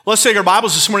Let's take our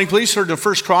Bibles this morning, please. Turn to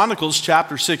 1 Chronicles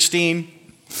chapter 16.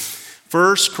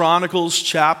 1 Chronicles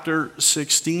chapter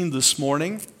 16 this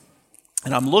morning.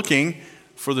 And I'm looking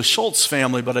for the Schultz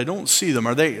family, but I don't see them.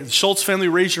 Are they? The Schultz family,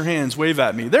 raise your hands, wave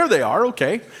at me. There they are,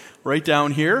 okay. Right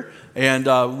down here.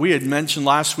 And we had mentioned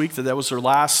last week that was their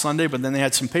last Sunday, but then they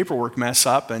had some paperwork mess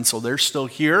up, and so they're still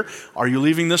here. Are you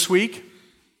leaving this week?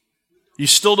 You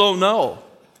still don't know.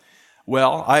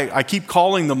 Well, I keep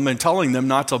calling them and telling them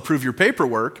not to approve your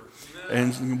paperwork,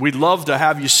 and we'd love to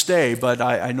have you stay, but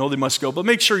I know they must go. But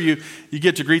make sure you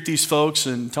get to greet these folks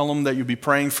and tell them that you'll be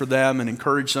praying for them and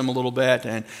encourage them a little bit.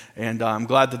 And I'm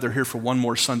glad that they're here for one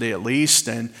more Sunday at least,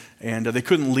 and they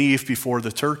couldn't leave before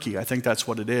the turkey. I think that's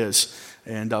what it is.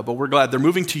 But we're glad. They're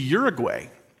moving to Uruguay,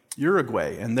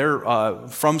 and they're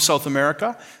from South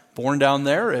America. Born down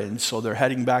there, and so they're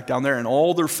heading back down there, and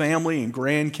all their family and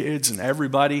grandkids and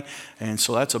everybody, and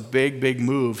so that's a big, big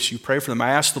move. So you pray for them. I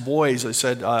asked the boys, I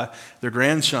said, their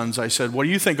grandsons, I said, what do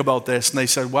you think about this? And they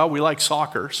said, well, we like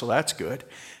soccer, so that's good.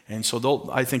 And so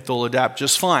I think they'll adapt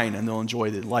just fine, and they'll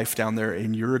enjoy the life down there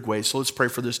in Uruguay. So let's pray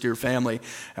for this dear family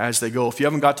as they go. If you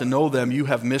haven't got to know them, you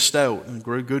have missed out.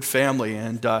 We're a good family.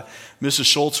 And Mrs.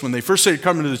 Schultz, when they first started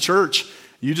coming to the church,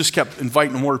 you just kept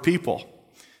inviting more people.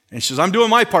 And she says, I'm doing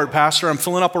my part, Pastor. I'm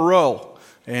filling up a row.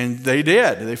 And they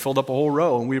did. They filled up a whole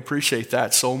row, and we appreciate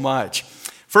that so much.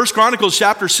 1 Chronicles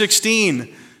chapter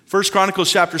 16. 1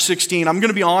 Chronicles chapter 16. I'm going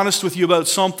to be honest with you about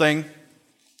something.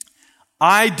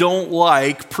 I don't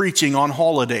like preaching on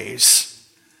holidays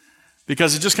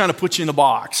because it just kind of puts you in a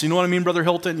box. You know what I mean, Brother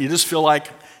Hilton? You just feel like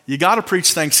you got to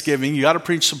preach Thanksgiving. You got to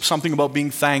preach something about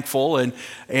being thankful.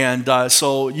 And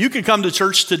so you can come to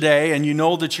church today and you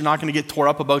know that you're not going to get tore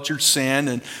up about your sin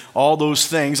and all those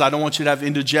things. I don't want you to have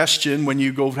indigestion when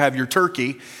you go have your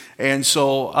turkey. And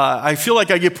so I feel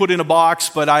like I get put in a box,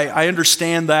 but I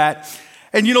understand that.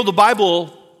 And you know, the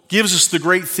Bible gives us the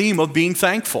great theme of being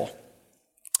thankful.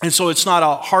 And so it's not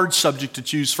a hard subject to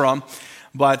choose from.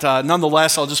 But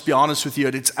nonetheless, I'll just be honest with you,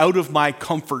 it's out of my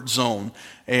comfort zone.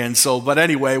 And so, but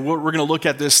anyway, we're going to look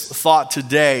at this thought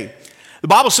today. The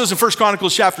Bible says in 1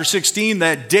 Chronicles chapter 16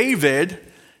 that David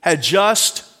had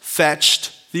just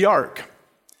fetched the ark.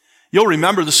 You'll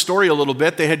remember the story a little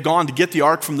bit. They had gone to get the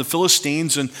ark from the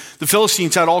Philistines, and the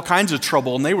Philistines had all kinds of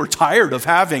trouble, and they were tired of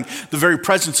having the very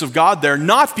presence of God there,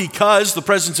 not because the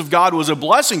presence of God was a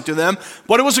blessing to them,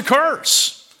 but it was a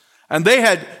curse. And they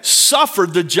had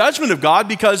suffered the judgment of God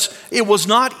because it was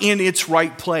not in its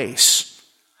right place.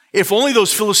 If only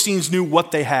those Philistines knew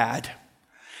what they had.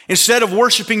 Instead of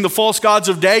worshiping the false gods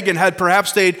of Dagon, had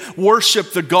perhaps they'd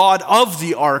worshiped the God of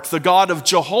the ark, the God of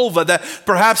Jehovah, that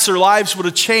perhaps their lives would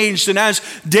have changed. And as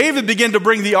David began to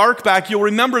bring the ark back, you'll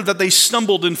remember that they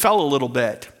stumbled and fell a little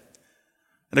bit.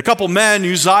 And a couple men,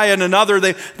 Uzziah and another,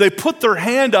 they put their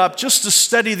hand up just to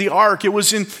steady the ark. It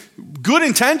was in good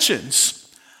intentions.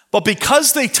 But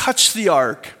because they touched the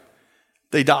ark,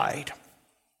 they died.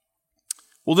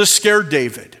 Well, this scared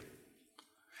David.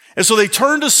 And so they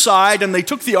turned aside and they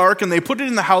took the ark and they put it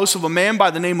in the house of a man by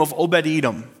the name of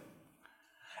Obed-Edom.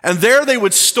 And there they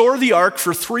would store the ark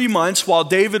for 3 months while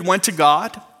David went to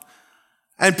God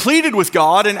and pleaded with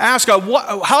God and asked God,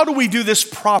 how do we do this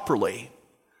properly?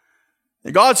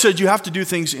 And God said, you have to do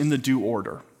things in the due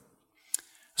order.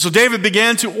 So David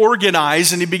began to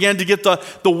organize, and he began to get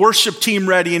the worship team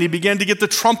ready, and he began to get the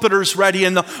trumpeters ready,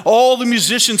 and all the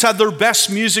musicians had their best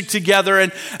music together,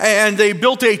 and they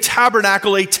built a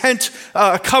tabernacle, a tent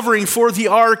covering for the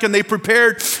ark, and they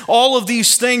prepared all of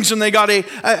these things, and they got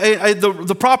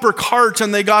the proper cart,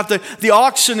 and they got the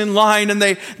oxen in line, and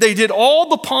they did all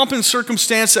the pomp and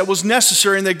circumstance that was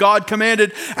necessary and that God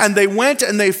commanded, and they went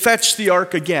and they fetched the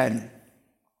ark again,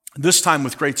 this time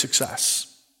with great success.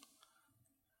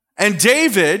 And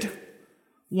David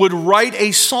would write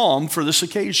a psalm for this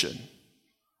occasion.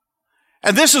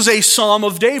 And this is a psalm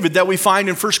of David that we find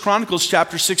in 1 Chronicles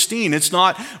chapter 16. It's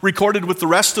not recorded with the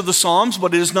rest of the psalms,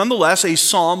 but it is nonetheless a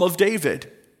psalm of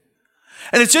David.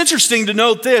 And it's interesting to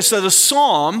note this, that a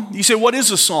psalm, you say, what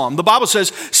is a psalm? The Bible says,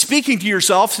 speaking to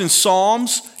yourselves in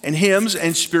psalms and hymns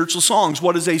and spiritual songs.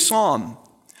 What is a psalm?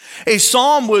 A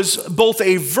psalm was both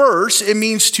a verse, it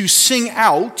means to sing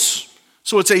out,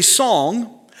 so it's a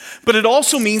song, but it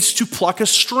also means to pluck a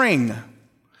string.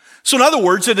 So in other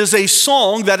words, it is a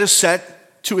song that is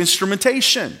set to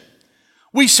instrumentation.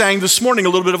 We sang this morning a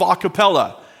little bit of a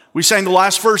cappella. We sang the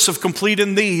last verse of Complete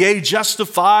in Thee, yea,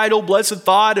 justified, O blessed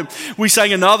thought. And we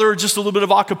sang another, just a little bit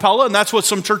of a cappella, and that's what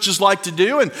some churches like to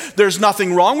do, and there's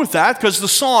nothing wrong with that because the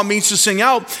psalm means to sing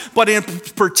out, but in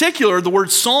particular, the word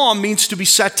psalm means to be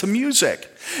set to music.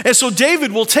 And so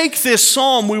David will take this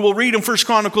psalm we will read in 1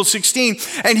 Chronicles 16,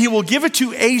 and he will give it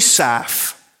to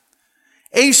Asaph.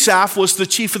 Asaph was the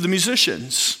chief of the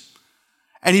musicians,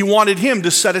 and he wanted him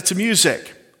to set it to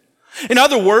music. In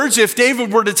other words, if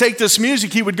David were to take this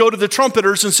music, he would go to the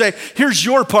trumpeters and say, here's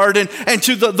your part, and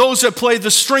to those that play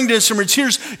the stringed instruments,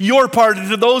 here's your part, and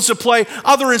to those that play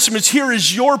other instruments, here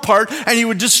is your part, and he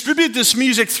would distribute this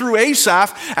music through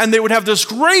Asaph, and they would have this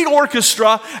great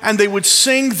orchestra, and they would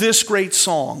sing this great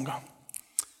song.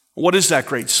 What is that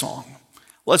great song?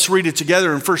 Let's read it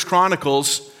together in 1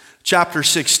 Chronicles chapter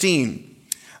 16.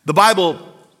 The Bible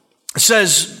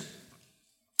says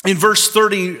in verse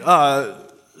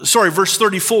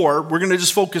 34, we're going to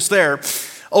just focus there.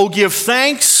 Oh, give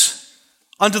thanks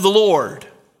unto the Lord,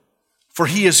 for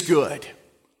he is good,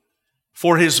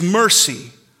 for his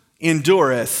mercy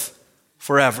endureth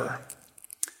forever.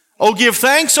 Oh, give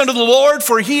thanks unto the Lord,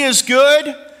 for he is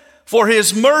good, for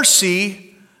his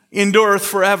mercy endureth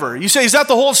forever. You say, is that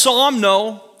the whole psalm?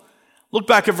 No. Look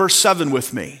back at verse 7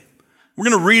 with me. We're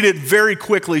going to read it very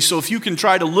quickly, so if you can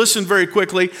try to listen very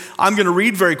quickly, I'm going to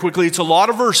read very quickly. It's a lot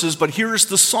of verses, but here's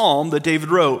the psalm that David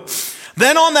wrote.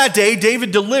 Then on that day,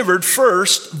 David delivered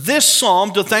first this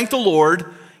psalm to thank the Lord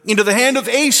into the hand of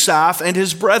Asaph and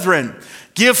his brethren.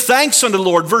 Give thanks unto the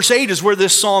Lord. Verse 8 is where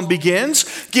this psalm begins.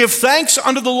 Give thanks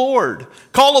unto the Lord.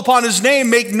 Call upon his name.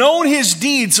 Make known his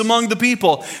deeds among the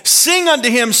people. Sing unto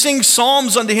him. Sing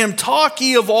psalms unto him. Talk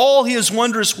ye of all his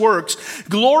wondrous works.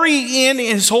 Glory in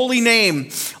his holy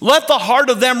name. Let the heart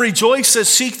of them rejoice that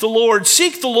seek the Lord.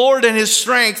 Seek the Lord and his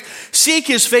strength. Seek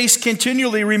his face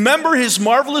continually. Remember his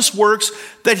marvelous works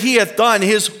that he hath done,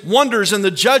 his wonders and the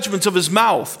judgments of his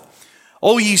mouth.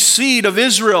 O ye seed of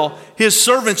Israel, his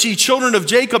servants, ye children of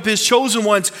Jacob, his chosen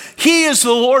ones. He is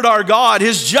the Lord our God.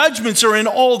 His judgments are in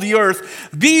all the earth.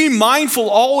 Be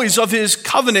mindful always of his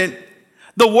covenant,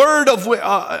 the word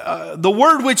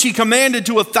which he commanded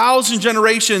to 1,000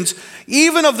 generations,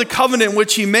 even of the covenant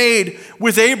which he made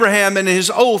with Abraham and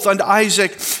his oath unto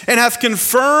Isaac, and hath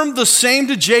confirmed the same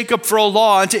to Jacob for a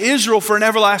law, and to Israel for an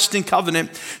everlasting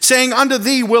covenant, saying, Unto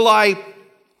thee will I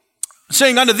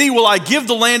give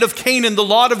the land of Canaan, the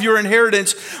lot of your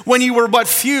inheritance, when you were but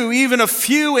few, even a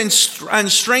few and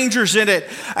strangers in it.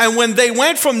 And when they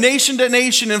went from nation to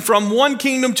nation and from one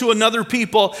kingdom to another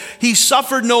people, he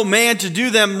suffered no man to do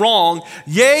them wrong.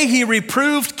 Yea, he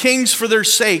reproved kings for their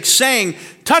sake, saying,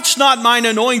 Touch not mine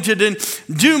anointed, and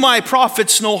do my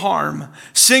prophets no harm.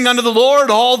 Sing unto the Lord,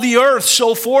 all the earth.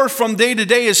 Show forth from day to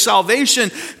day his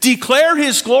salvation. Declare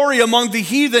his glory among the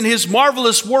heathen, his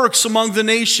marvelous works among the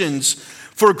nations.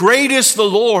 For great is the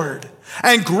Lord,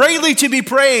 and greatly to be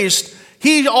praised.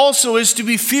 He also is to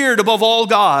be feared above all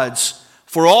gods.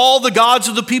 For all the gods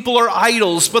of the people are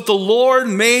idols, but the Lord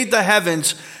made the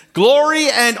heavens. Glory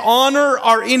and honor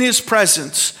are in his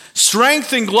presence.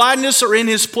 Strength and gladness are in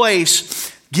his place.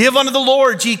 Give unto the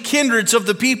Lord, ye kindreds of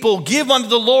the people. Give unto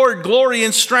the Lord glory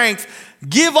and strength.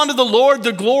 Give unto the Lord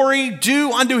the glory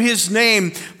due unto his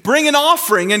name. Bring an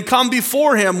offering and come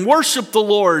before him. Worship the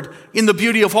Lord in the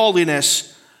beauty of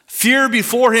holiness. Fear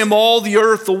before him all the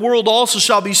earth. The world also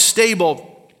shall be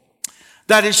stable,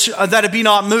 that it be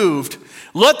not moved.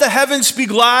 Let the heavens be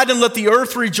glad, and let the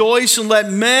earth rejoice, and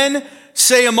let men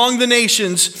say among the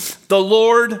nations, The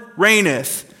Lord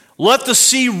reigneth. Let the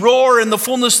sea roar in the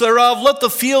fullness thereof. Let the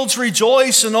fields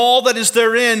rejoice and all that is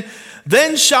therein.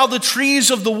 Then shall the trees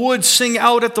of the wood sing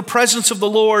out at the presence of the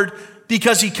Lord,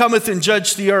 because he cometh and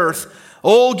judge the earth.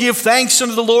 Oh, give thanks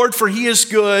unto the Lord, for he is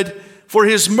good, for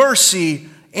his mercy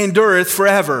endureth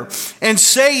forever. And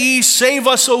say ye, Save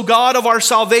us, O God of our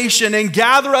salvation, and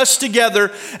gather us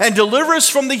together, and deliver us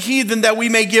from the heathen, that we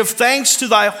may give thanks to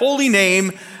thy holy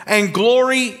name, and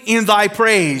glory in thy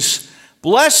praise.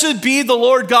 Blessed be the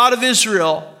Lord God of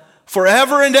Israel,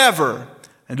 forever and ever.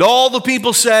 And all the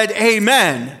people said,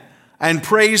 Amen, and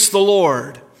praise the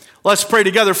Lord. Let's pray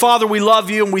together. Father, we love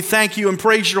you, and we thank you and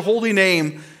praise your holy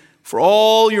name for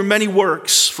all your many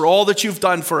works, for all that you've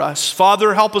done for us.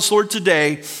 Father, help us, Lord,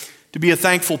 today to be a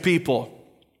thankful people.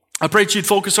 I pray that you'd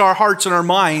focus our hearts and our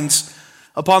minds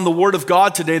upon the word of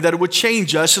God today, that it would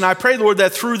change us. And I pray, Lord,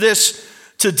 that through this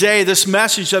today, this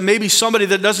message, that maybe somebody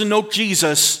that doesn't know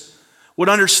Jesus would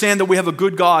understand that we have a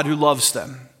good God who loves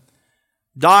them,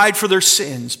 died for their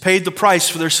sins, paid the price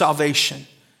for their salvation.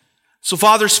 So,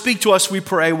 Father, speak to us, we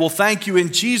pray. We'll thank you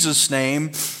in Jesus'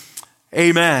 name.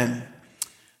 Amen.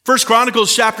 1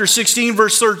 Chronicles chapter 16,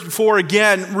 verse 34,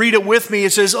 again, read it with me.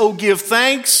 It says, Oh, give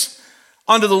thanks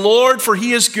unto the Lord, for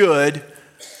he is good,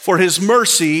 for his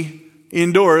mercy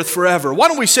endureth forever. Why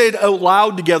don't we say it out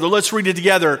loud together? Let's read it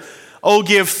together. Oh,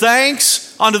 give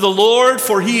thanks unto the Lord,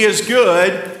 for he is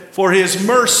good, for his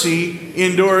mercy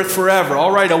endureth forever.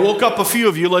 All right, I woke up a few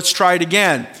of you. Let's try it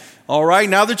again. All right,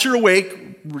 now that you're awake,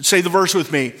 say the verse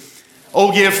with me.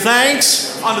 Oh, give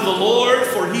thanks unto the Lord,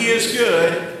 for he is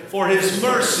good, for his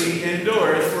mercy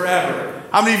endureth forever.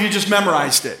 How many of you just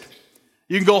memorized it?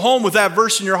 You can go home with that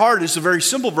verse in your heart. It's a very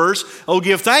simple verse. Oh,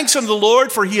 give thanks unto the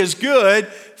Lord, for he is good,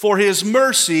 for his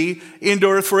mercy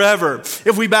endureth forever.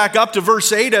 If we back up to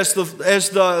verse 8, as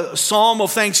the psalm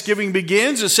of thanksgiving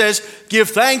begins, it says, give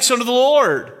thanks unto the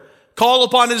Lord. Call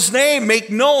upon his name, make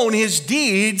known his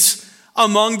deeds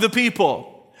among the people.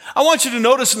 I want you to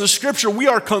notice in the scripture, we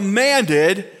are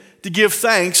commanded to give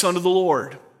thanks unto the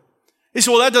Lord. You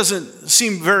say, well, that doesn't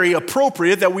seem very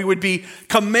appropriate that we would be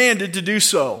commanded to do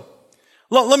so.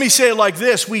 Let me say it like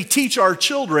this. We teach our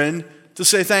children to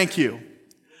say thank you.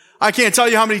 I can't tell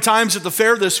you how many times at the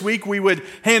fair this week we would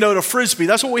hand out a Frisbee.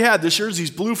 That's what we had this year, these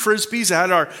blue Frisbees that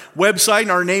had our website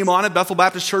and our name on it, Bethel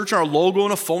Baptist Church, and our logo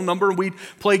and a phone number. And we'd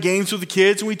play games with the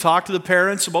kids, and we'd talk to the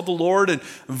parents about the Lord and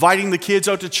inviting the kids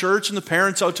out to church and the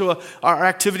parents out to our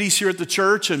activities here at the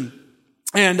church. And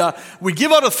we'd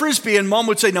give out a Frisbee, and Mom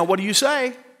would say, now what do you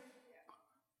say?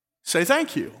 Say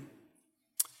thank you.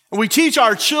 And we teach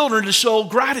our children to show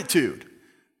gratitude,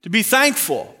 to be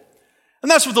thankful. And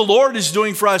that's what the Lord is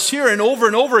doing for us here. And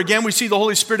over again, we see the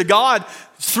Holy Spirit of God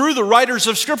through the writers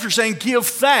of Scripture saying, give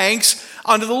thanks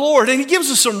unto the Lord. And he gives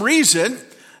us some reason.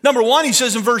 Number one, he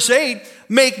says in verse 8,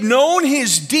 make known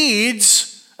his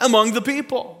deeds among the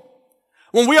people.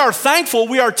 When we are thankful,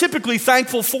 we are typically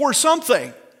thankful for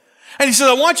something. And he says,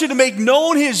 I want you to make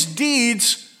known his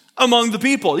deeds among the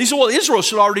people. He said, well, Israel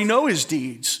should already know his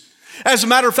deeds. As a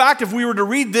matter of fact, if we were to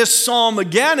read this psalm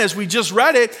again as we just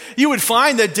read it, you would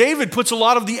find that David puts a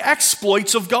lot of the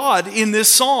exploits of God in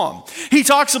this psalm. He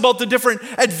talks about the different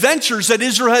adventures that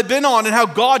Israel had been on and how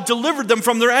God delivered them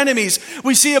from their enemies.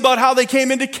 We see about how they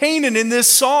came into Canaan in this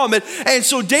psalm. And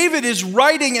so David is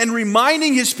writing and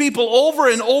reminding his people over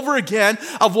and over again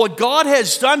of what God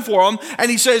has done for them.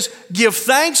 And he says, give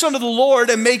thanks unto the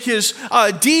Lord and make his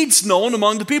deeds known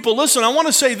among the people. Listen, I want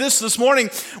to say this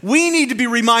morning. We need to be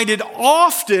reminded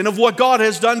often of what God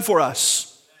has done for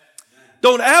us.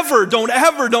 Don't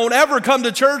ever come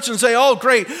to church and say, oh,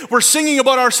 great, we're singing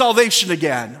about our salvation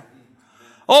again.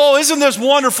 Oh, isn't this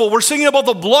wonderful? We're singing about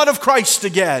the blood of Christ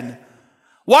again.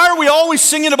 Why are we always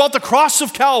singing about the cross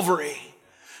of Calvary?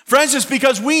 Friends, it's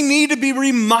because we need to be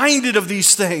reminded of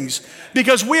these things,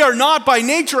 because we are not by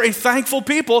nature a thankful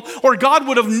people, or God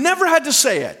would have never had to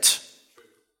say it.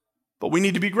 But we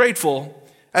need to be grateful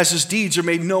as his deeds are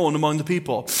made known among the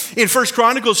people. In 1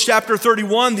 Chronicles chapter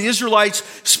 31, the Israelites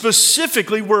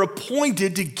specifically were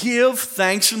appointed to give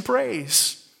thanks and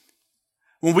praise.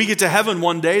 When we get to heaven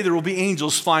one day, there will be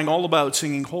angels flying all about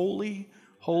singing, holy,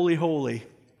 holy, holy.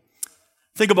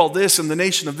 Think about this. In the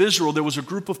nation of Israel, there was a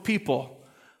group of people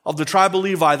of the tribe of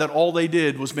Levi that all they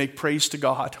did was make praise to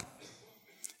God.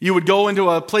 You would go into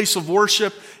a place of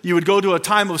worship, you would go to a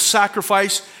time of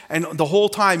sacrifice, and the whole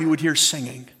time you would hear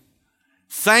singing.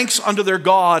 Thanks unto their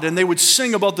God, and they would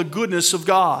sing about the goodness of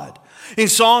God. In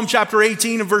Psalm chapter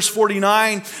 18 and verse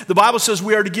 49, the Bible says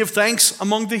we are to give thanks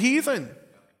among the heathen.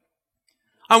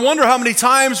 I wonder how many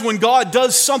times when God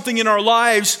does something in our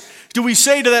lives, do we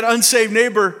say to that unsaved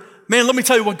neighbor, man, let me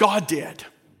tell you what God did.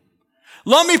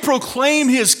 Let me proclaim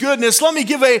his goodness. Let me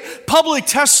give a public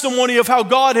testimony of how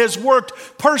God has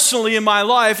worked personally in my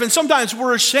life. And sometimes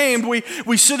we're ashamed.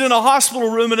 We sit in a hospital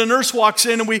room and a nurse walks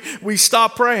in and we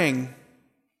stop praying.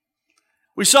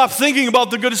 We stop thinking about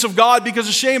the goodness of God because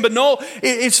of shame. But no,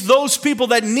 it's those people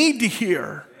that need to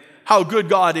hear how good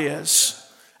God is.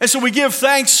 And so we give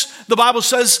thanks, the Bible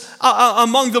says,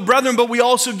 among the brethren, but we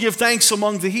also give thanks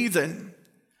among the heathen.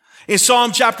 In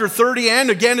Psalm chapter 30 and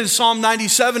again in Psalm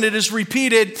 97, it is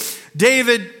repeated.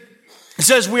 David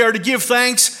says we are to give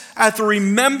thanks at the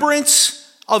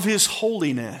remembrance of his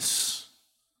holiness.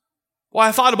 Well,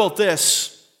 I thought about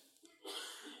this.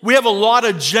 We have a lot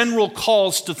of general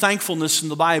calls to thankfulness in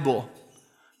the Bible.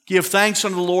 Give thanks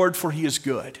unto the Lord, for he is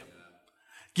good.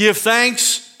 Give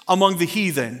thanks among the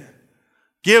heathen.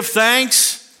 Give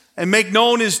thanks and make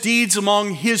known his deeds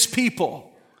among his people.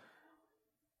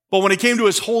 But when it came to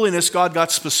his holiness, God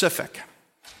got specific.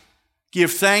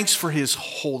 Give thanks for his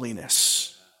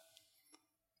holiness.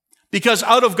 Because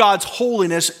out of God's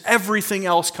holiness, everything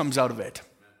else comes out of it.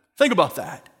 Think about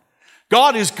that.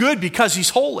 God is good because he's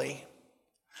holy.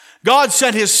 God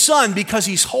sent his son because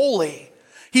he's holy.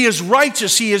 He is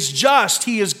righteous. He is just.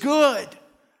 He is good.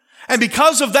 And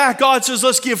because of that, God says,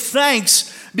 let's give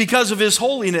thanks because of his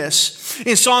holiness.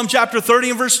 In Psalm chapter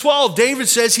 30 and verse 12, David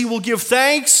says he will give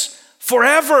thanks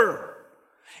forever.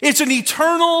 It's an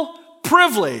eternal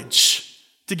privilege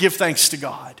to give thanks to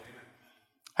God.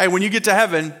 Hey, when you get to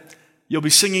heaven, you'll be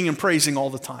singing and praising all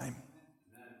the time.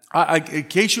 In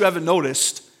case you haven't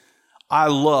noticed, I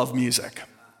love music.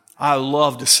 I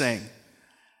love to sing.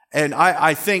 And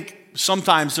I think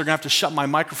sometimes they're going to have to shut my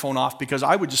microphone off because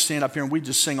I would just stand up here and we'd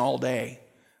just sing all day.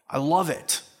 I love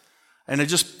it. And I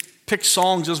just pick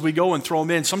songs as we go and throw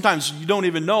them in. Sometimes you don't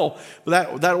even know,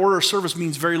 but that order of service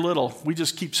means very little. We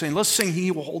just keep saying, let's sing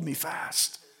He Will Hold Me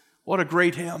Fast. What a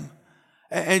great hymn.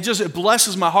 And it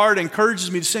blesses my heart,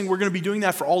 encourages me to sing. We're going to be doing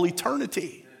that for all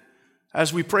eternity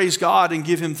as we praise God and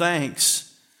give Him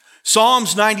thanks.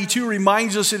 Psalms 92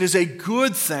 reminds us it is a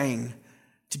good thing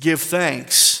to give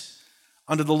thanks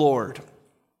unto the Lord.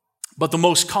 But the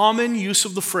most common use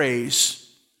of the phrase,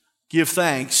 give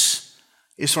thanks,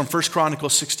 is from 1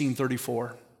 Chronicles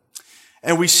 16:34.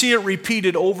 And we see it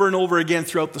repeated over and over again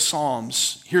throughout the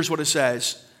Psalms. Here's what it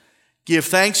says. Give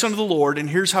thanks unto the Lord, and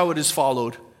here's how it is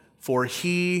followed. For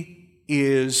He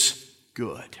is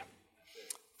good,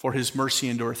 for His mercy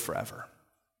endureth forever.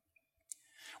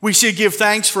 We see give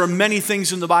thanks for many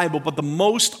things in the Bible, but the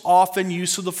most often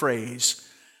use of the phrase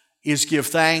is give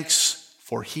thanks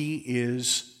for He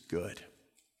is good.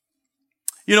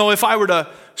 You know, if I were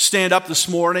to stand up this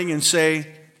morning and say,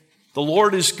 the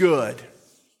Lord is good,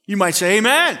 you might say,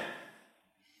 amen.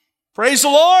 Praise the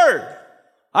Lord.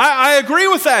 I agree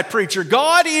with that, preacher.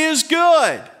 God is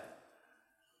good.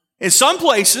 In some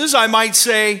places, I might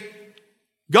say,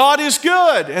 God is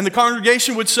good. And the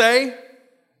congregation would say,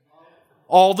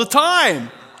 all the time.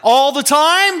 All the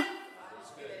time?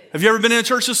 Have you ever been in a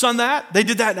church that's done that? They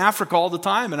did that in Africa all the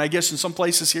time. And I guess in some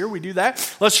places here we do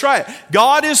that. Let's try it.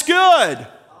 God is good.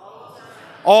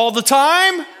 All the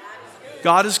time?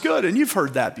 God is good. And you've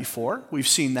heard that before. We've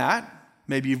seen that.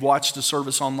 Maybe you've watched the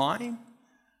service online.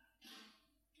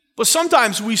 But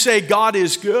sometimes we say God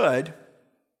is good.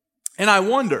 And I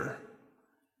wonder,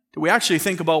 do we actually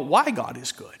think about why God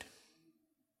is good?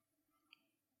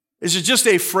 Is it just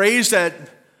a phrase that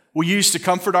we use to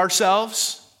comfort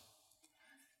ourselves?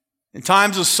 In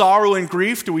times of sorrow and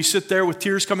grief, do we sit there with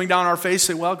tears coming down our face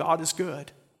and say, well, God is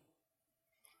good?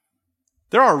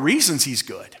 There are reasons He's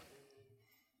good.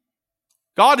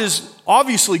 God is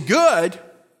obviously good,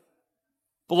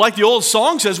 but like the old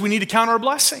song says, we need to count our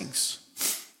blessings.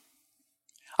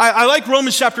 I like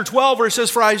Romans chapter 12 where it says,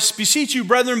 for I beseech you,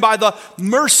 brethren, by the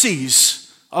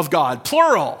mercies of God,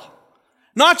 plural.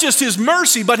 Not just His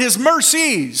mercy, but His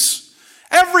mercies.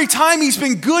 Every time He's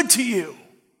been good to you.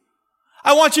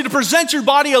 I want you to present your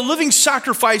body a living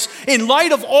sacrifice in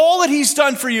light of all that He's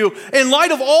done for you, in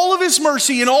light of all of His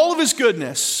mercy and all of His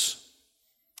goodness.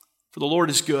 For the Lord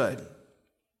is good.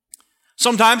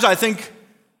 Sometimes I think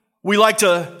we like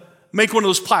to make one of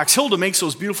those plaques. Hilda makes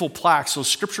those beautiful plaques, those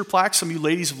scripture plaques. Some of you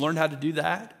ladies have learned how to do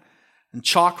that. And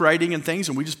chalk writing and things,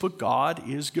 and we just put God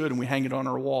is good, and we hang it on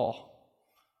our wall.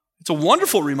 It's a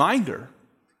wonderful reminder.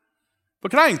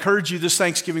 But can I encourage you this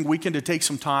Thanksgiving weekend to take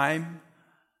some time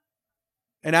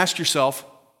and ask yourself,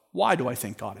 why do I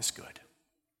think God is good?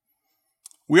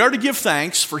 We are to give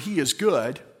thanks, for He is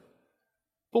good,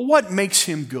 but what makes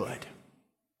Him good?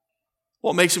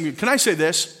 What makes Him good? Can I say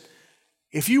this?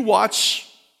 If you watch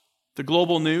the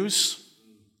global news,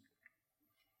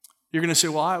 you're going to say,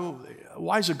 well,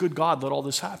 why is a good God let all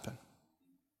this happen?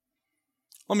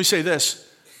 Let me say this.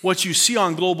 What you see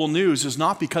on global news is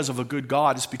not because of a good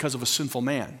God, it's because of a sinful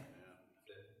man.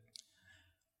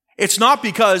 It's not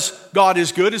because God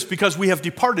is good, it's because we have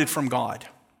departed from God.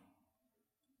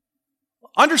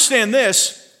 Understand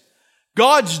this,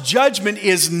 God's judgment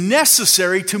is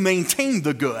necessary to maintain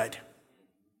the good.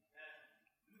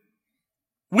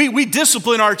 We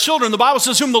discipline our children. The Bible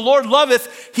says, whom the Lord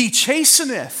loveth, He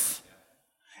chasteneth.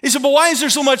 He said, but why is there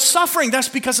so much suffering? That's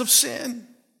because of sin.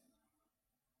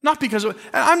 Not because of,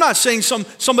 and I'm not saying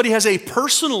somebody has a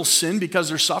personal sin because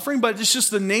they're suffering, but it's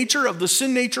just the nature of the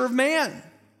sin nature of man.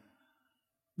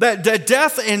 That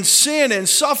death and sin and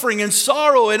suffering and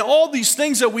sorrow and all these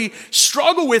things that we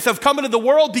struggle with have come into the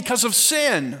world because of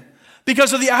sin,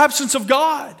 because of the absence of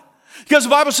God. Because the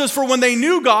Bible says, for when they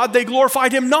knew God, they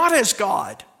glorified Him not as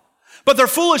God, but their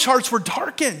foolish hearts were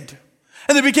darkened,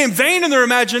 and they became vain in their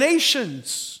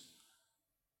imaginations,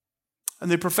 and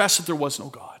they professed that there was no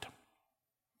God.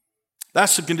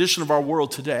 That's the condition of our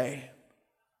world today.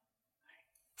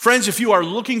 Friends, if you are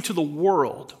looking to the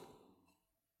world,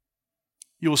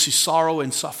 you will see sorrow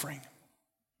and suffering.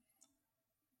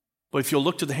 But if you'll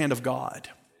look to the hand of God,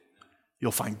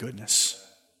 you'll find goodness.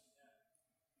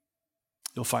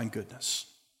 You'll find goodness.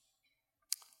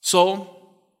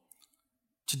 So,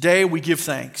 today we give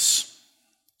thanks,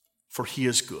 for He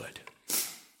is good.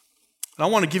 And I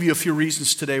want to give you a few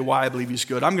reasons today why I believe He's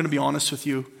good. I'm going to be honest with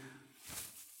you.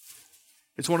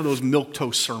 It's one of those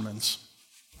milquetoast sermons.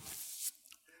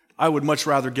 I would much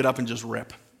rather get up and just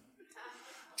rip.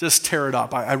 Just tear it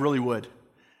up. I really would.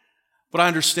 But I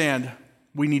understand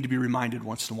we need to be reminded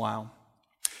once in a while.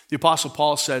 The Apostle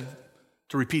Paul said,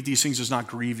 to repeat these things is not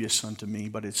grievous unto me,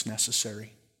 but it's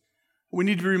necessary. We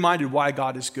need to be reminded why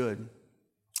God is good.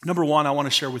 Number one, I want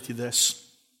to share with you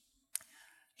this.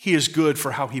 He is good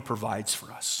for how he provides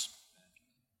for us.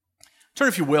 Turn,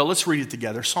 if you will, let's read it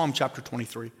together. Psalm chapter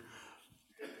 23.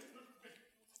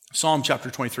 Psalm chapter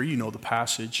 23, you know the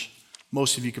passage.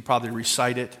 Most of you could probably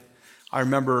recite it. I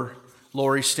remember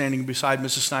Lori standing beside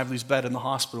Mrs. Snively's bed in the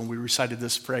hospital, and we recited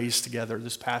this phrase together,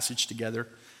 this passage together.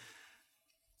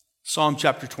 Psalm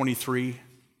chapter 23.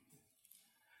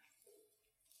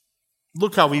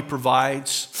 Look how he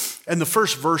provides. And the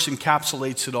first verse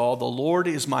encapsulates it all. The Lord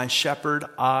is my shepherd,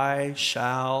 I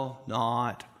shall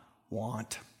not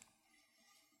want.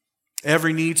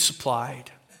 Every need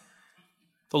supplied.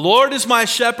 The Lord is my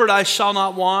shepherd, I shall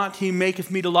not want. He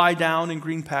maketh me to lie down in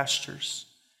green pastures.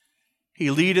 He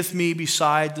leadeth me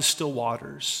beside the still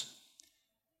waters.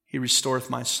 He restoreth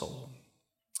my soul.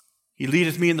 He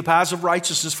leadeth me in the paths of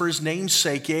righteousness for his name's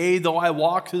sake. Yea, though I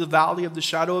walk through the valley of the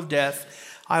shadow of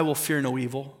death, I will fear no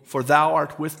evil. For thou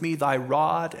art with me, thy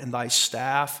rod and thy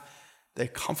staff, they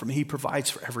comfort me. He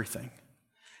provides for everything.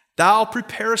 Thou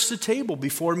preparest a table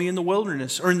before me in the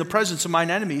wilderness, or in the presence of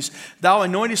mine enemies. Thou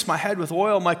anointest my head with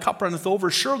oil, my cup runneth over.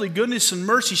 Surely goodness and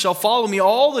mercy shall follow me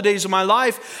all the days of my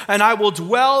life, and I will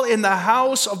dwell in the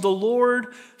house of the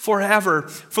Lord forever.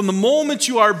 From the moment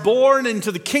you are born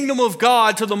into the kingdom of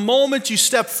God to the moment you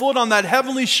step foot on that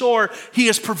heavenly shore, he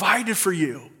has provided for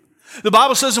you. The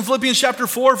Bible says in Philippians chapter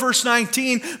 4, verse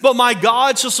 19, but my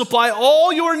God shall supply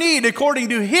all your need according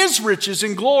to his riches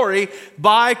and glory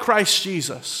by Christ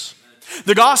Jesus.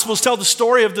 The Gospels tell the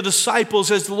story of the disciples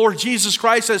as the Lord Jesus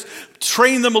Christ has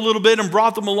trained them a little bit and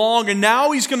brought them along, and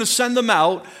now he's going to send them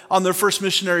out on their first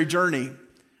missionary journey.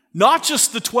 Not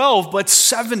just the 12, but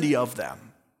 70 of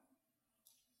them.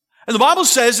 And the Bible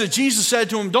says that Jesus said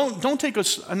to them, don't take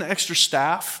an extra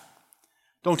staff.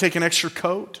 Don't take an extra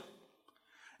coat.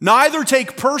 Neither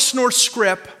take purse nor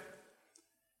scrip.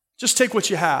 Just take what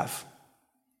you have.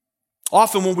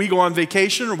 Often when we go on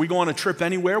vacation or we go on a trip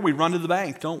anywhere, we run to the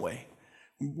bank, don't we?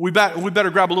 We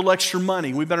better grab a little extra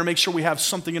money. We better make sure we have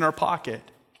something in our pocket.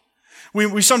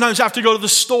 We sometimes have to go to the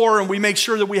store and we make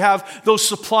sure that we have those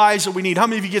supplies that we need. How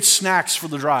many of you get snacks for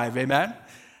the drive? Amen?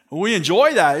 We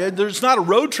enjoy that. There's not a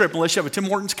road trip unless you have a Tim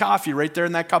Hortons coffee right there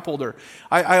in that cup holder.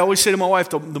 I always say to my wife,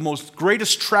 the most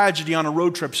greatest tragedy on a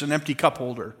road trip is an empty cup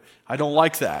holder. I don't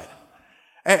like that.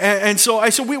 And so I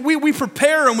said, we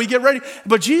prepare and we get ready.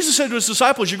 But Jesus said to his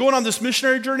disciples, you're going on this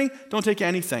missionary journey, don't take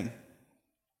anything.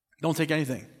 Don't take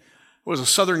anything. There was a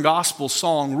Southern gospel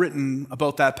song written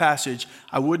about that passage.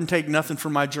 I wouldn't take nothing for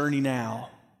my journey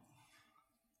now.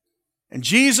 And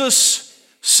Jesus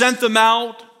sent them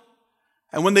out.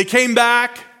 And when they came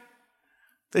back,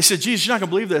 they said, Jesus, you're not going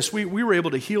to believe this. We were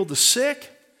able to heal the sick.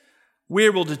 We were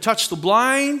able to touch the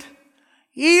blind.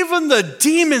 Even the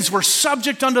demons were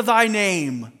subject unto thy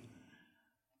name.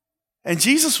 And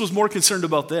Jesus was more concerned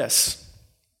about this.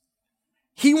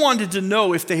 He wanted to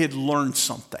know if they had learned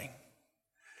something.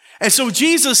 And so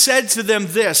Jesus said to them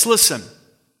this, listen,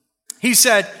 he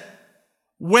said,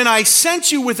 when I sent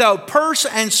you without purse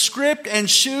and scrip and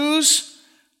shoes,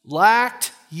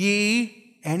 lacked ye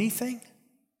anything?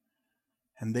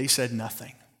 And they said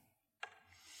nothing.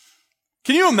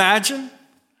 Can you imagine?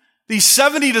 These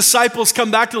 70 disciples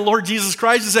come back to the Lord Jesus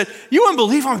Christ and said, you wouldn't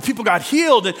believe how many people got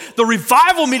healed, and the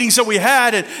revival meetings that we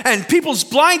had, and people's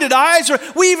blinded eyes, or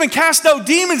we even cast out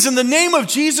demons in the name of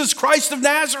Jesus Christ of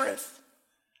Nazareth.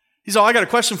 He said, I got a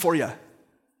question for you.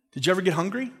 Did you ever get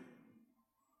hungry?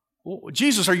 Well,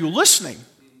 Jesus, are you listening?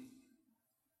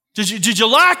 Did you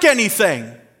lack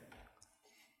anything?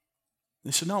 They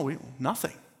said, no,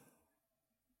 nothing.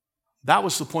 That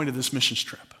was the point of this missions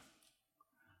trip.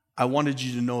 I wanted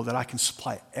you to know that I can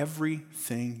supply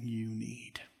everything you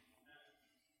need.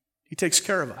 He takes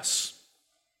care of us.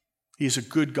 He is a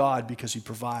good God because he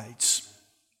provides.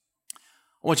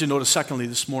 I want you to notice, secondly,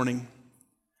 this morning,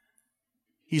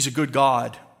 he's a good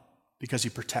God because he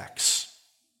protects.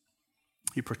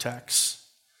 He protects.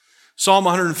 Psalm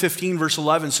 115, verse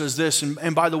 11 says this,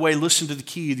 and by the way, listen to the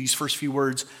key, these first few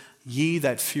words, ye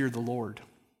that fear the Lord.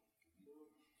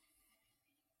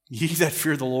 Ye that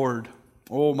fear the Lord.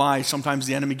 Oh my, sometimes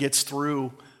the enemy gets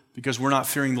through because we're not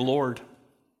fearing the Lord.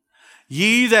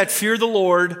 Ye that fear the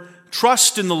Lord,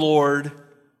 trust in the Lord.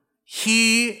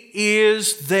 He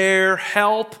is their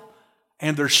help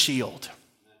and their shield.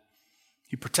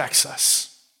 He protects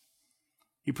us.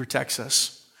 He protects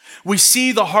us. We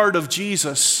see the heart of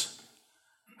Jesus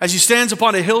as he stands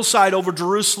upon a hillside over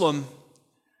Jerusalem.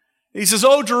 He says,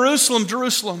 "Oh, Jerusalem,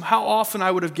 Jerusalem, how often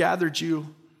I would have gathered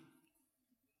you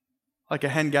like a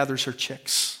hen gathers her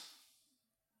chicks."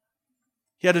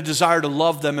 He had a desire to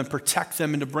love them and protect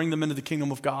them and to bring them into the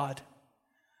kingdom of God.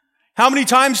 How many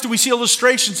times do we see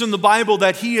illustrations in the Bible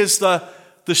that he is the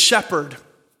shepherd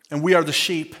and we are the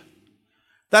sheep?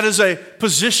 That is a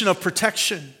position of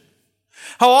protection.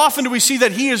 How often do we see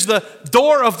that he is the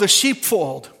door of the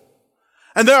sheepfold?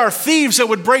 And there are thieves that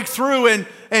would break through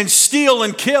and steal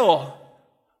and kill.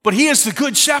 But he is the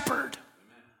good shepherd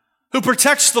who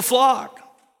protects the flock.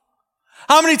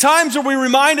 How many times are we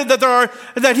reminded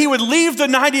that he would leave the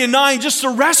 99 just to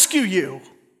rescue you?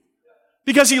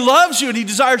 Because he loves you and he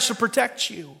desires to protect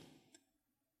you.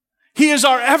 He is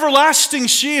our everlasting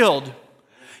shield.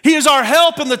 He is our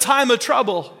help in the time of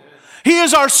trouble. He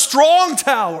is our strong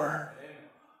tower.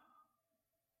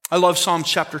 I love Psalm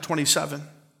chapter 27.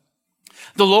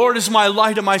 The Lord is my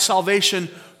light and my salvation.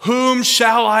 Whom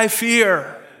shall I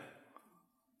fear?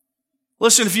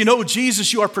 Listen, if you know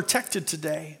Jesus, you are protected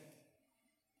today.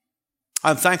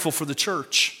 I'm thankful for the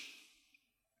church.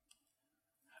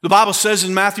 The Bible says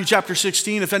in Matthew chapter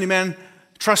 16, if any man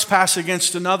trespass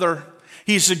against another,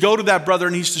 he's to go to that brother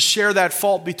and he's to share that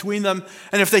fault between them.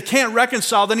 And if they can't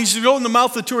reconcile, then he's to go in the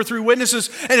mouth of 2 or 3 witnesses.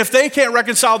 And if they can't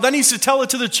reconcile, then he's to tell it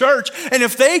to the church. And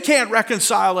if they can't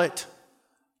reconcile it,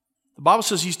 the Bible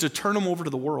says he's to turn them over to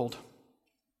the world.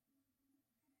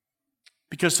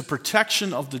 Because the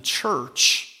protection of the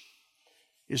church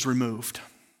is removed.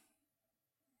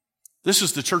 This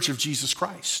is the church of Jesus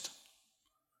Christ.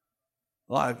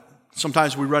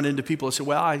 Sometimes we run into people that say,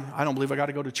 well, I don't believe I got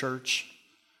to go to church.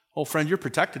 Oh, friend, you're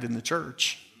protected in the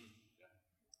church.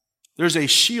 There's a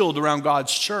shield around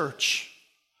God's church.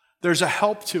 There's a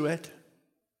help to it.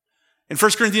 In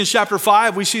 1 Corinthians chapter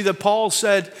 5, we see that Paul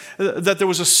said that there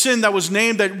was a sin that was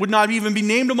named that would not even be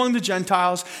named among the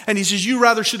Gentiles. And he says, you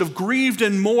rather should have grieved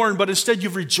and mourned, but instead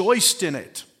you've rejoiced in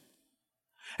it.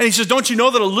 And he says, don't you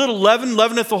know that a little leaven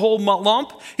leaveneth the whole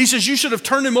lump? He says, you should have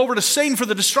turned him over to Satan for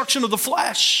the destruction of the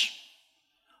flesh.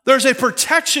 There's a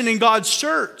protection in God's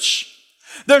church.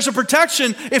 There's a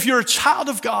protection if you're a child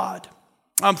of God.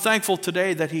 I'm thankful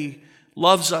today that he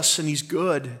loves us and he's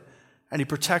good and he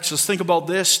protects us. Think about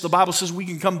this. The Bible says we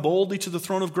can come boldly to the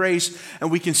throne of grace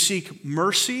and we can seek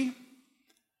mercy,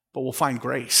 but we'll find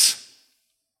grace.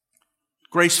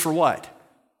 Grace for what?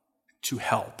 To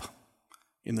help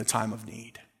in the time of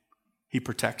need. He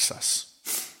protects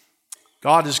us.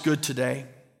 God is good today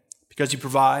because he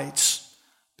provides,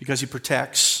 because he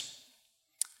protects.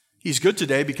 He's good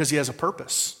today because he has a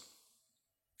purpose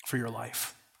for your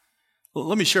life. Well,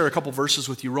 let me share a couple verses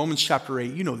with you. Romans chapter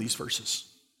 8, you know these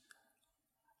verses.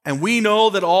 And we know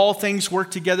that all things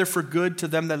work together for good to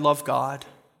them that love God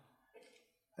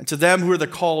and to them who are the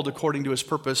called according to his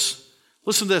purpose.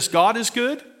 Listen to this. God is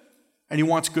good and he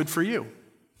wants good for you.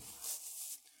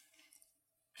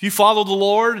 If you follow the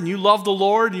Lord and you love the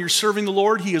Lord and you're serving the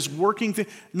Lord, he is working.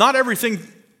 Not everything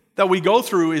that we go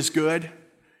through is good,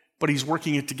 but he's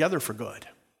working it together for good.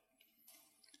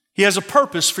 He has a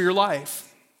purpose for your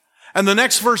life. And the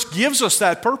next verse gives us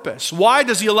that purpose. Why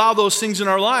does he allow those things in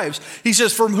our lives? He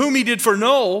says, from whom he did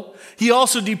foreknow, he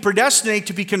also did predestinate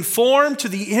to be conformed to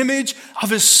the image of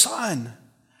his Son.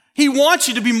 He wants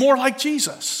you to be more like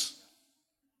Jesus.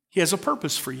 He has a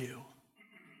purpose for you.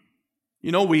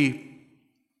 You know,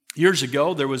 years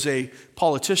ago, there was a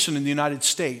politician in the United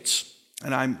States,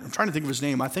 and I'm trying to think of his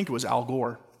name. I think it was Al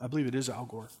Gore. I believe it is Al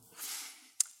Gore.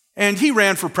 And he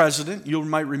ran for president. You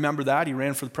might remember that. He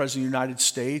ran for the president of the United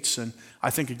States, and I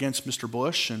think against Mr.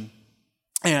 Bush. And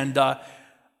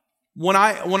when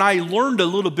I learned a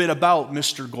little bit about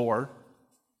Mr. Gore,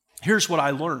 here's what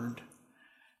I learned.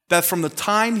 That from the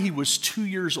time he was 2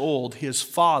 years old, his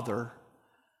father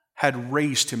had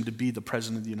raised him to be the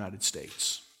president of the United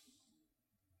States.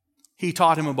 He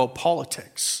taught him about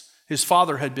politics. His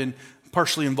father had been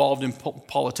partially involved in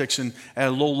politics and at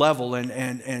a low level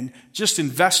and just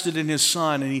invested in his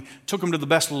son, and he took him to the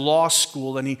best law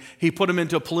school, and he put him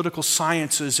into political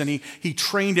sciences, and he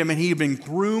trained him, and he had been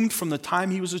groomed from the time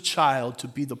he was a child to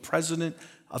be the president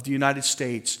of the United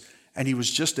States, and he was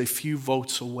just a few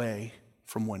votes away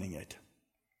from winning it.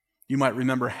 You might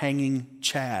remember hanging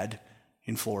Chad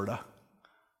in Florida,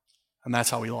 and that's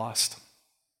how he lost.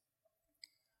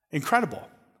 Incredible.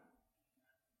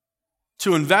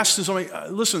 To invest in something,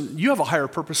 listen, you have a higher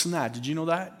purpose than that. Did you know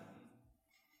that?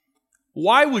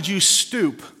 Why would you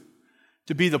stoop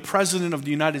to be the president of the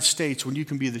United States when you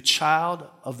can be the child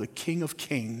of the King of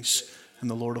Kings and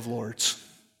the Lord of Lords?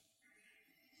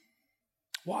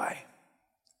 Why?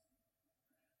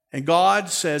 And God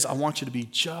says, I want you to be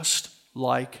just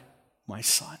like my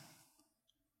son.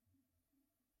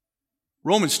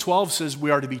 Romans 12 says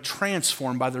we are to be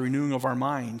transformed by the renewing of our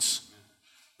minds.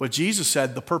 But Jesus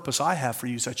said, the purpose I have for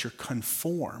you is that you're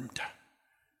conformed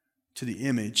to the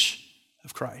image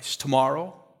of Christ.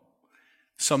 Tomorrow,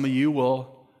 some of you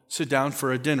will sit down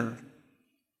for a dinner.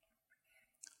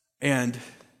 And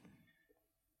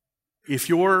if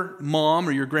your mom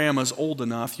or your grandma's old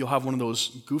enough, you'll have one of those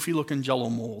goofy-looking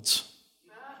Jell-O molds.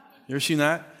 You ever seen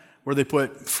that? Where they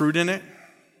put fruit in it?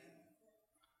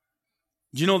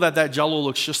 Do you know that Jell-O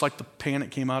looks just like the pan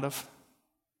it came out of?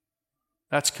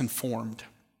 That's conformed.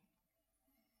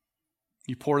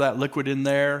 You pour that liquid in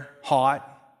there, hot,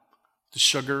 the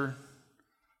sugar,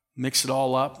 mix it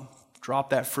all up, drop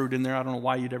that fruit in there. I don't know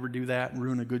why you'd ever do that and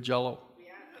ruin a good Jell-O.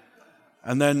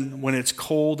 And then when it's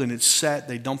cold and it's set,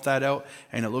 they dump that out,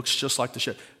 and it looks just like the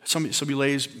shit. Some of you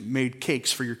ladies made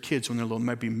cakes for your kids when they're little. It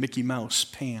might be Mickey Mouse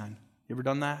pan. You ever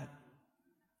done that?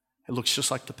 It looks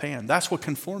just like the pan. That's what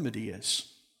conformity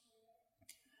is.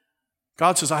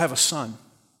 God says, I have a son.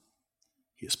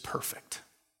 He is perfect.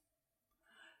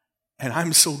 And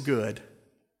I'm so good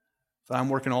that I'm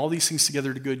working all these things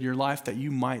together to good in your life that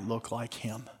you might look like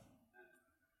him.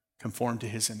 Conform to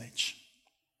his image.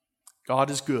 God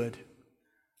is good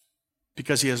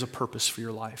because he has a purpose for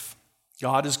your life.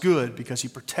 God is good because he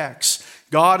protects.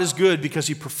 God is good because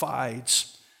he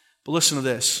provides. But listen to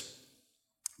this.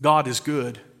 God is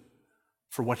good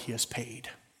for what he has paid.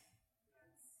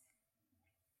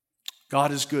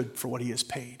 God is good for what he has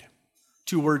paid.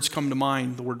 Two words come to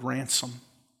mind, the word ransom.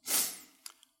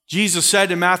 Jesus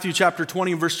said in Matthew chapter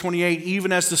 20, verse 28,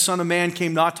 even as the Son of Man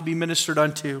came not to be ministered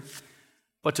unto,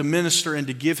 but to minister and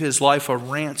to give his life a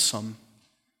ransom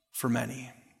for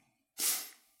many.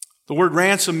 The word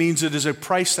ransom means it is a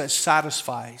price that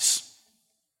satisfies.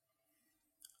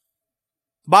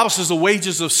 The Bible says the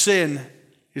wages of sin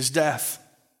is death.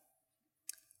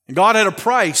 And God had a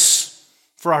price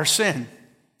for our sin.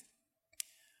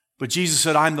 But Jesus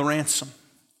said, I'm the ransom.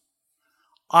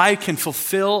 I can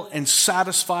fulfill and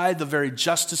satisfy the very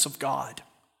justice of God.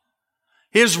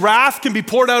 His wrath can be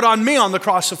poured out on me on the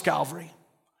cross of Calvary.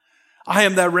 I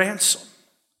am that ransom.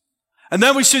 And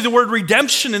then we see the word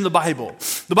redemption in the Bible.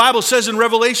 The Bible says in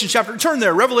Revelation chapter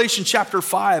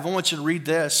 5. I want you to read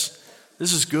this.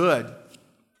 This is good.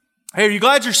 Hey, are you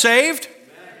glad you're saved?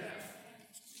 Amen.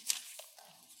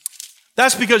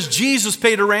 That's because Jesus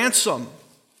paid a ransom.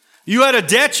 You had a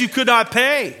debt you could not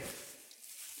pay.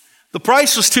 The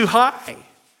price was too high.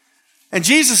 And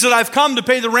Jesus said, I've come to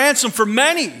pay the ransom for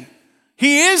many.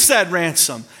 He is that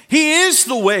ransom. He is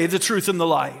the way, the truth, and the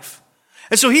life.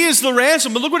 And so he is the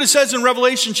ransom. But look what it says in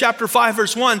Revelation chapter 5,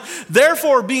 verse 1.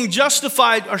 Therefore, being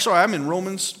justified, I'm in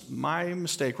Romans, my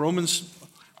mistake. Revelation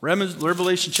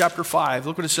chapter 5.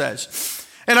 Look what it says.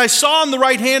 And I saw on the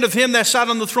right hand of him that sat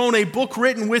on the throne a book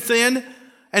written within,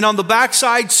 and on the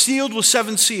backside sealed with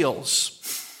 7 seals.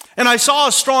 And I saw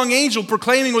a strong angel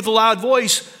proclaiming with a loud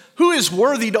voice, who is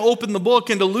worthy to open the book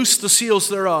and to loose the seals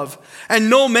thereof? And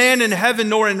no man in heaven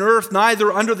nor in earth,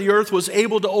 neither under the earth, was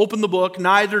able to open the book,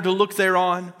 neither to look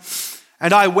thereon.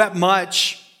 And I wept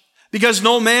much, because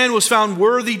no man was found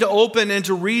worthy to open and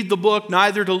to read the book,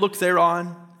 neither to look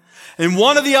thereon. And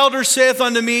one of the elders saith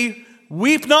unto me,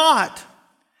 weep not.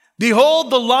 Behold,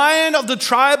 the Lion of the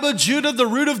tribe of Judah, the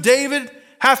Root of David,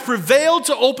 hath prevailed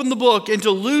to open the book and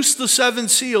to loose the 7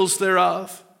 seals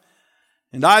thereof.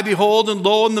 And I behold, and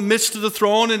lo, in the midst of the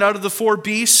throne and out of the 4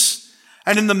 beasts,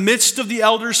 and in the midst of the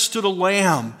elders stood a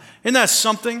lamb. Isn't that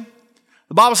something?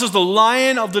 The Bible says the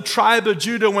Lion of the tribe of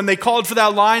Judah, when they called for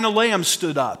that lion, a lamb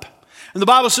stood up. And the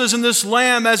Bible says, in this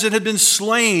lamb, as it had been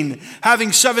slain,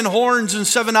 having 7 horns and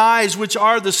 7 eyes, which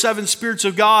are the 7 spirits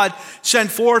of God,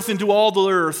 sent forth into all the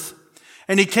earth.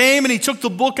 And he came and he took the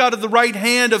book out of the right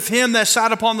hand of him that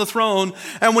sat upon the throne.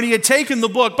 And when he had taken the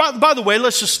book, by the way,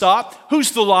 let's just stop.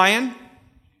 Who's the Lion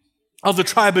of the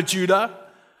tribe of Judah?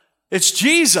 It's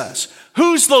Jesus.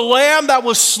 Who's the lamb that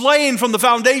was slain from the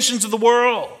foundations of the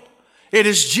world? It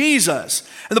is Jesus.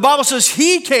 And the Bible says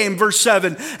he came, verse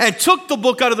 7, and took the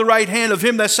book out of the right hand of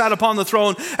him that sat upon the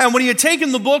throne. And when he had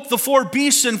taken the book, the 4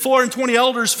 beasts and 24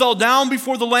 elders fell down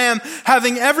before the Lamb,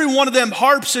 having every one of them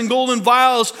harps and golden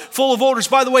vials full of odors.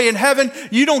 By the way, in heaven,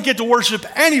 you don't get to worship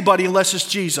anybody unless it's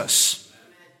Jesus.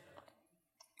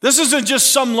 This isn't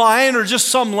just some lion or just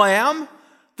some lamb.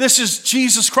 This is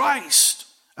Jesus Christ.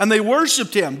 And they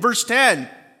worshiped him. Verse 10.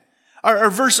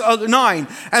 Or verse 9,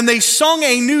 and they sung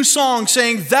a new song,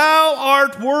 saying, thou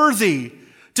art worthy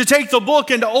to take the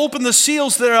book and to open the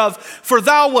seals thereof, for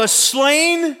thou wast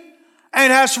slain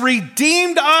and hast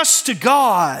redeemed us to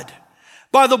God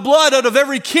by the blood out of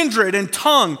every kindred and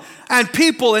tongue and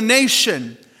people and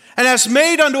nation, and hast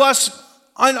made unto us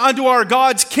unto our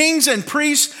gods kings and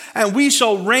priests, and we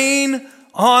shall reign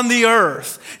on the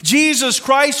earth. Jesus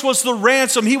Christ was the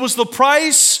ransom. He was the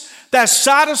price that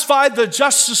satisfied the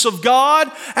justice of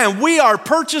God, and we are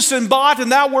purchased and bought,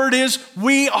 and that word is,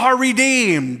 we are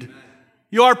redeemed.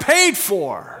 You are paid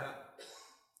for.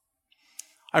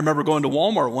 I remember going to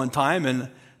Walmart one time, and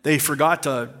they forgot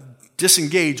to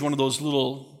disengage one of those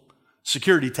little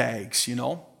security tags, you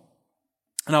know.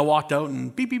 And I walked out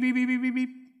and beep, beep, beep, beep, beep, beep, beep.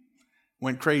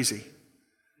 Went crazy.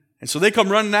 And so they come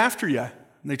running after you, and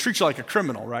they treat you like a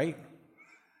criminal, right?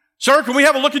 Sir, can we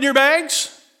have a look in your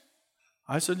bags?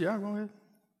 I said, yeah, go ahead.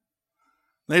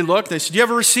 They looked, they said, do you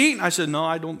have a receipt? I said, no,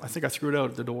 I don't. I think I threw it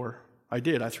out at the door. I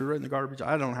did. I threw it right in the garbage.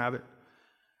 I don't have it.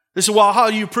 They said, well, how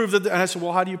do you prove that? And I said,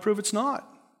 well, how do you prove it's not?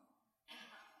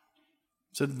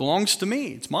 I said, it belongs to me.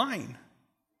 It's mine.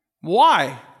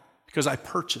 Why? Because I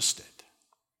purchased it.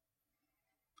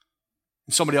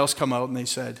 And somebody else come out and they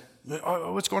said,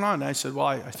 oh, what's going on? And I said, well,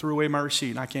 I threw away my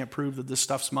receipt and I can't prove that this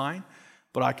stuff's mine,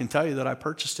 but I can tell you that I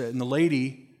purchased it. And the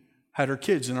lady had her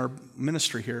kids in our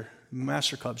ministry here,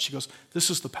 Master Club. She goes, this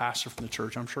is the pastor from the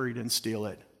church. I'm sure he didn't steal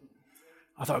it.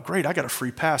 I thought, great, I got a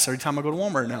free pass every time I go to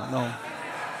Walmart now. No.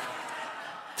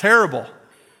 Terrible.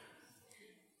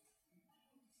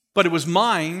 But it was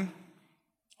mine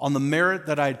on the merit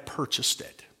that I had purchased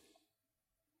it.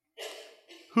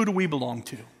 Who do we belong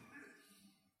to?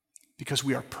 Because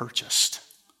we are purchased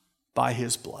by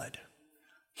his blood.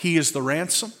 He is the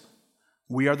ransom.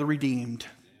 We are the redeemed.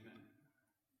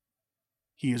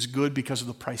 He is good because of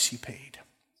the price he paid.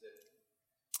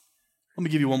 Let me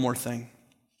give you one more thing.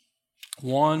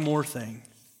 One more thing.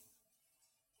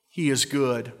 He is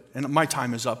good. And my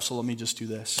time is up, so let me just do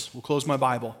this. We'll close my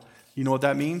Bible. You know what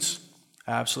that means?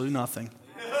 Absolutely nothing.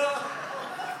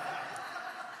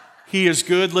 He is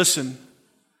good, listen,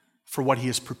 for what he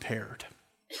has prepared.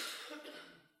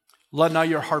 Let not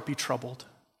your heart be troubled.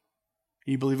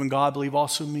 You believe in God, believe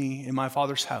also in me. In my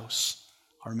Father's house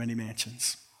are many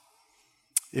mansions.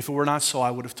 If it were not so,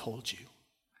 I would have told you.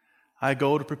 I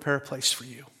go to prepare a place for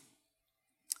you.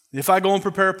 If I go and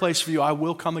prepare a place for you, I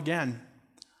will come again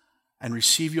and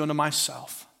receive you unto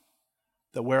myself,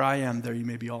 that where I am, there you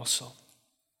may be also.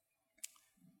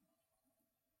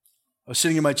 I was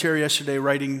sitting in my chair yesterday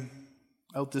writing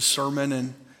out this sermon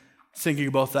and thinking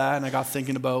about that, and I got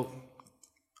thinking about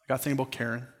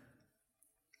Karen.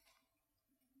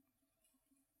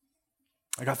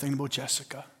 I got thinking about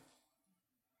Jessica.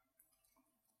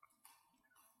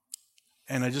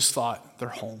 And I just thought, they're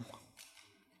home.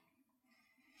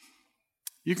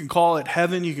 You can call it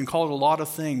heaven, you can call it a lot of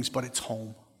things, but it's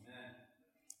home.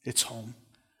 It's home.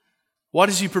 What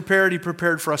has he prepared? He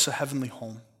prepared for us a heavenly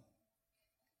home.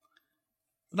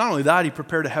 But not only that, he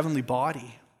prepared a heavenly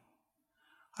body.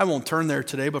 I won't turn there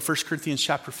today, but 1 Corinthians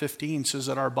chapter 15 says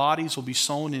that our bodies will be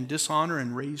sown in dishonor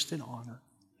and raised in honor.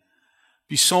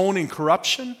 Be sown in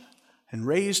corruption and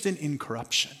raised in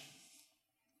incorruption.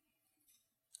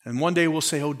 And one day we'll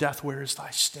say, "O death, where is thy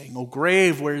sting? O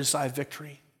grave, where is thy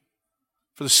victory?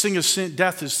 For the sting of sin,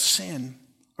 death is sin,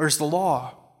 or is the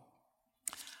law.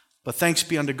 But thanks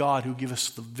be unto God who gives us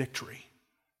the victory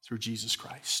through Jesus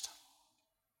Christ."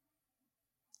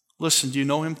 Listen, do you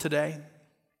know him today?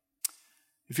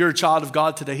 If you're a child of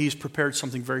God today, he's prepared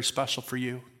something very special for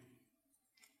you.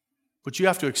 But you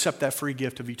have to accept that free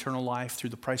gift of eternal life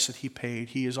through the price that he paid.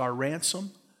 He is our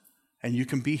ransom, and you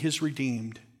can be his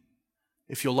redeemed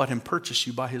if you'll let him purchase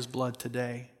you by his blood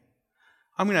today.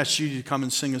 I'm going to ask you to come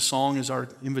and sing a song as our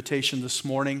invitation this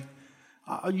morning.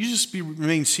 You just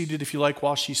remain seated if you like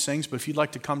while she sings, but if you'd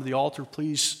like to come to the altar,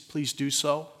 please do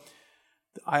so.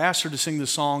 I asked her to sing the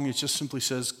song. It just simply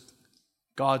says,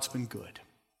 God's been good.